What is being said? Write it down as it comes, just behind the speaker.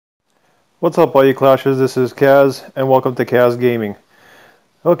What's up, all you Clashers? This is Kaz, and welcome to Kaz Gaming.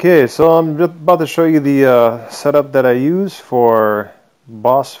 Okay, so I'm just about to show you the setup that I use for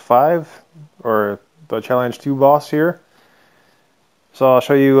Boss 5, or the Challenge 2 boss here. So I'll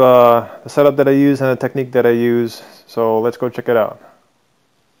show you the setup that I use and the technique that I use, so let's go check it out.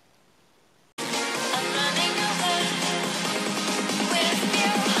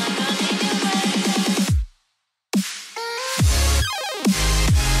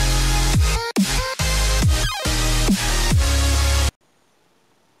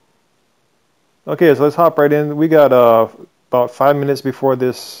 Okay, so let's hop right in. We got about 5 minutes before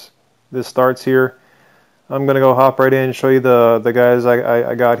this starts here. I'm gonna go hop right in and show you the guys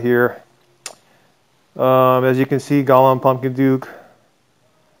I got here. As you can see, Golem, Pumpkin Duke,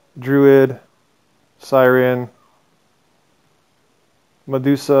 Druid, Siren,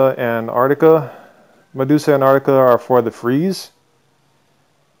 Medusa, and Arctica. Medusa and Arctica are for the freeze.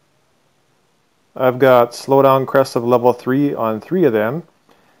 I've got slowdown crest of level 3 on 3 of them.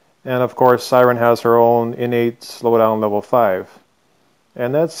 And of course, Siren has her own innate slowdown level 5.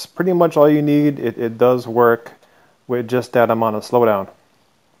 And that's pretty much all you need. It does work with just that amount of slowdown.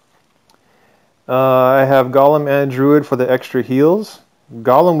 I have Golem and Druid for the extra heals.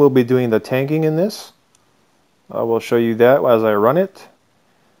 Golem will be doing the tanking in this. I will show you that as I run it.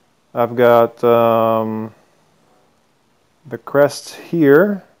 I've got the crests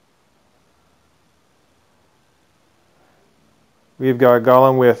here. We've got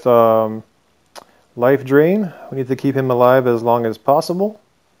Golem with life drain. We need to keep him alive as long as possible.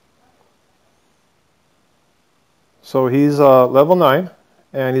 So he's level 9,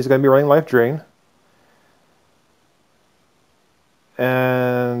 and he's going to be running life drain.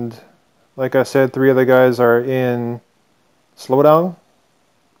 And like I said, 3 of the guys are in slowdown.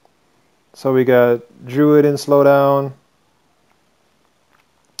 So we got Druid in slowdown.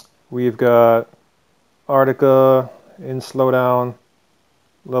 We've got Arctica in slowdown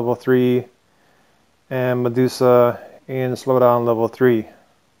level 3, and Medusa in slowdown level 3.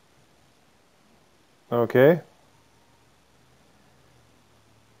 Okay.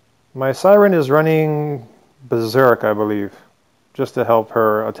 My Siren is running Berserk, I believe, just to help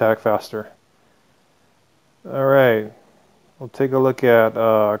her attack faster. Alright, we'll take a look at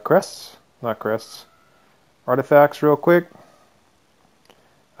artifacts real quick.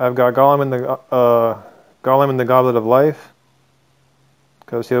 I've got Golem in the Goblet of Life,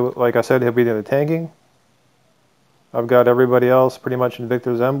 because like I said, he'll be doing the tanking. I've got everybody else pretty much in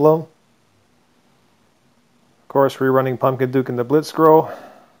Victor's Emblem. Of course, we're running Pumpkin Duke in the Blitz Scroll.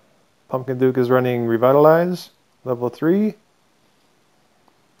 Pumpkin Duke is running Revitalize, level 3.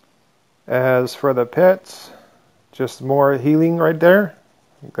 As for the pets, just more healing right there.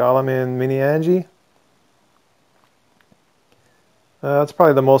 Golem in Mini Angie. That's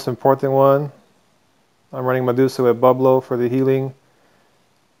probably the most important one. I'm running Medusa with Bublo for the healing.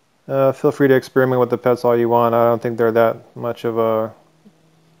 Feel free to experiment with the pets all you want. I don't think they're that much of a...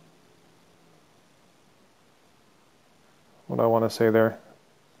 What do I want to say there?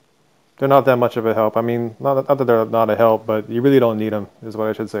 They're not that much of a help. I mean, not that they're not a help, but you really don't need them, is what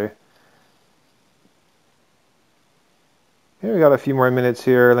I should say. Here we got a few more minutes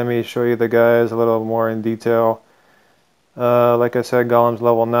here. Let me show you the guys a little more in detail. Like I said, Golem's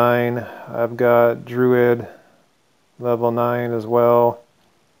level 9. I've got Druid level 9 as well.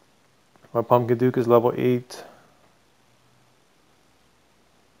 My Pumpkin Duke is level 8.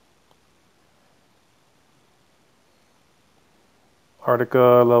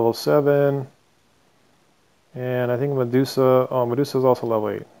 Arctica level 7. And I think Medusa, Medusa is also level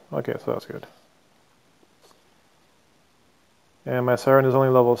 8. Okay, so that's good. And my Siren is only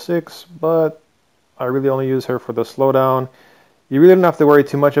level 6, but I really only use her for the slowdown. You really don't have to worry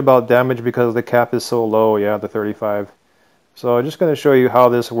too much about damage because the cap is so low, yeah, the 35. So I'm just going to show you how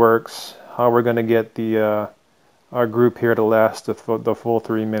this works, how we're going to get the our group here to last the full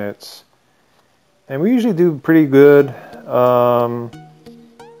 3 minutes. And we usually do pretty good, around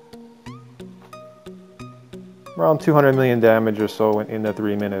 200 million damage or so in the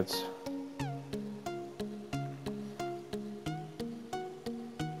 3 minutes.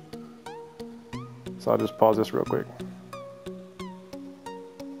 So I'll just pause this real quick.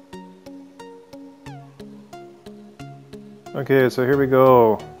 Okay, so here we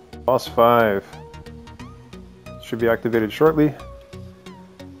go. Boss 5. Should be activated shortly.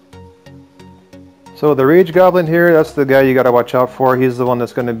 So the Rage Goblin here, that's the guy you gotta watch out for. He's the one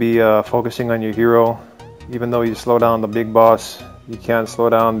that's gonna be focusing on your hero. Even though you slow down the big boss, you can't slow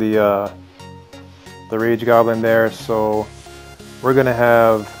down the Rage Goblin there. So we're gonna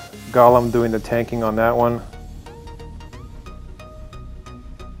have Golem doing the tanking on that one.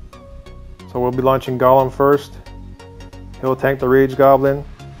 So we'll be launching Golem first. He'll tank the Rage Goblin.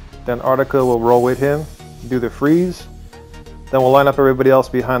 Then Artica will roll with him, do the freeze. Then we'll line up everybody else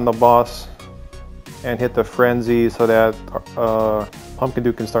behind the boss and hit the Frenzy so that Pumpkin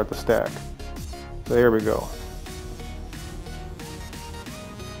Dude can start the stack. So here we go.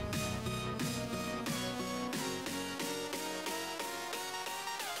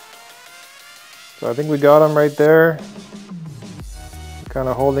 So I think we got him right there. Kind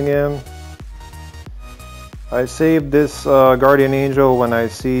of holding him. I saved this Guardian Angel when I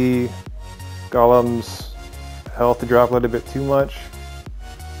see Golem's health to drop a little bit too much.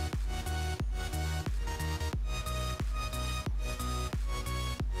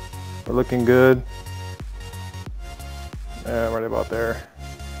 We're looking good. Yeah, right about there.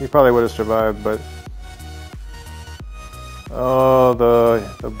 He probably would have survived, but oh,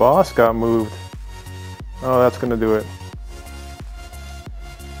 the boss got moved. Oh, that's gonna do it.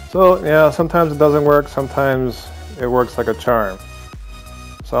 So yeah, sometimes it doesn't work, sometimes it works like a charm.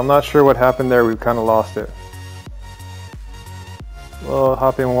 So I'm not sure what happened there, we've kind of lost it. We'll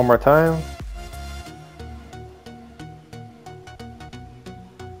hop in one more time.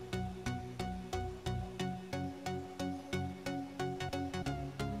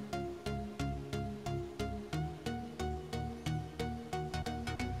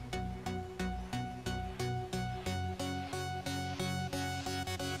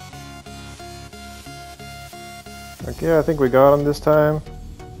 Okay, I think we got him this time.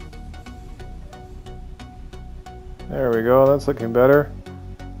 There we go, that's looking better.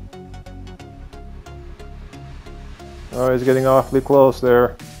 Oh, he's getting awfully close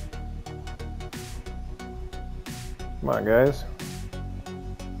there. Come on, guys.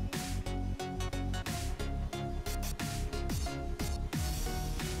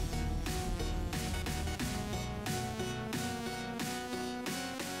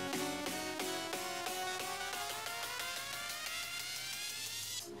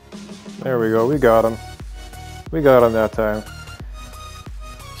 There we go, we got him. We got him that time.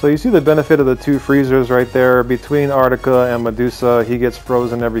 So you see the benefit of the two freezers right there. Between Artica and Medusa, he gets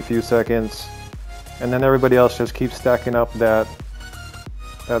frozen every few seconds. And then everybody else just keeps stacking up that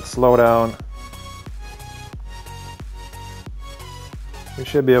slowdown. We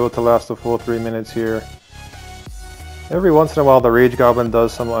should be able to last the full 3 minutes here. Every once in a while the Rage Goblin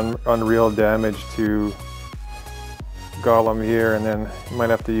does some unreal damage to Golem here, and then you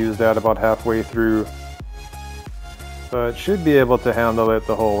might have to use that about halfway through. But should be able to handle it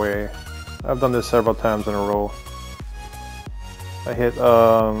the whole way. I've done this several times in a row. I hit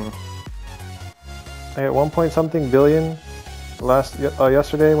 1 point something billion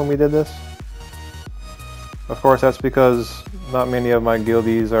yesterday when we did this. Of course, that's because not many of my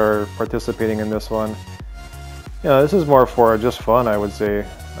guildies are participating in this one. Yeah, this is more for just fun, I would say.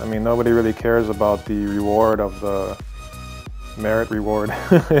 I mean, nobody really cares about the reward of the merit reward.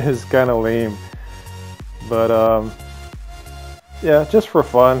 It's kind of lame. But yeah, just for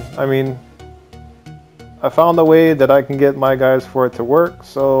fun. I mean, I found a way that I can get my guys for it to work,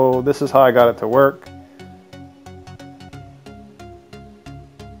 so this is how I got it to work.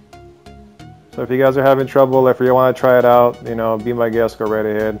 So if you guys are having trouble, if you want to try it out, you know, be my guest, go right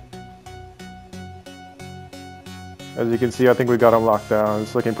ahead. As you can see, I think we got him locked down.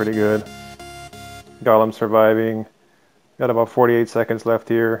 It's looking pretty good. Got him surviving. Got about 48 seconds left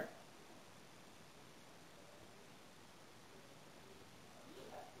here.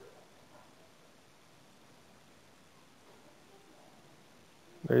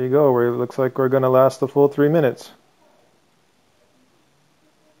 There you go. It looks like we're going to last the full 3 minutes.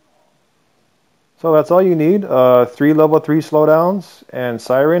 So that's all you need. 3 level 3 slowdowns and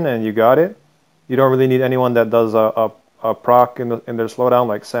Siren, and you got it. You don't really need anyone that does a proc in their slowdown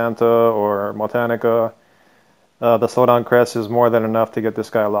like Santa or Motanica. The slowdown crest is more than enough to get this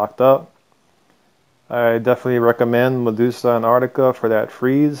guy locked up. I definitely recommend Medusa and Artica for that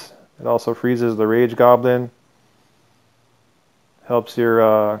freeze. It also freezes the Rage Goblin. Helps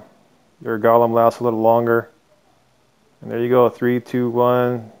your Golem last a little longer. And there you go, 3, 2,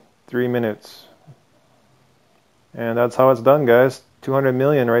 1, 3 minutes. And that's how it's done, guys. 200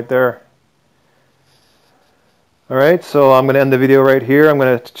 million right there. Alright, so I'm going to end the video right here. I'm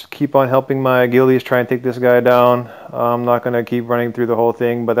going to keep on helping my guildies try and take this guy down. I'm not going to keep running through the whole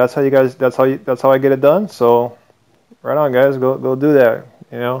thing, but that's how I get it done. So right on, guys, go do that,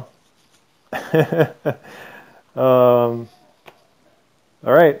 you know.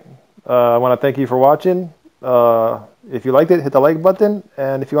 Alright, I want to thank you for watching. If you liked it, hit the like button,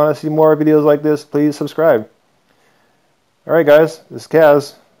 and if you want to see more videos like this, please subscribe. Alright guys, this is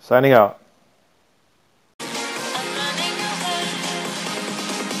Kaz, signing out.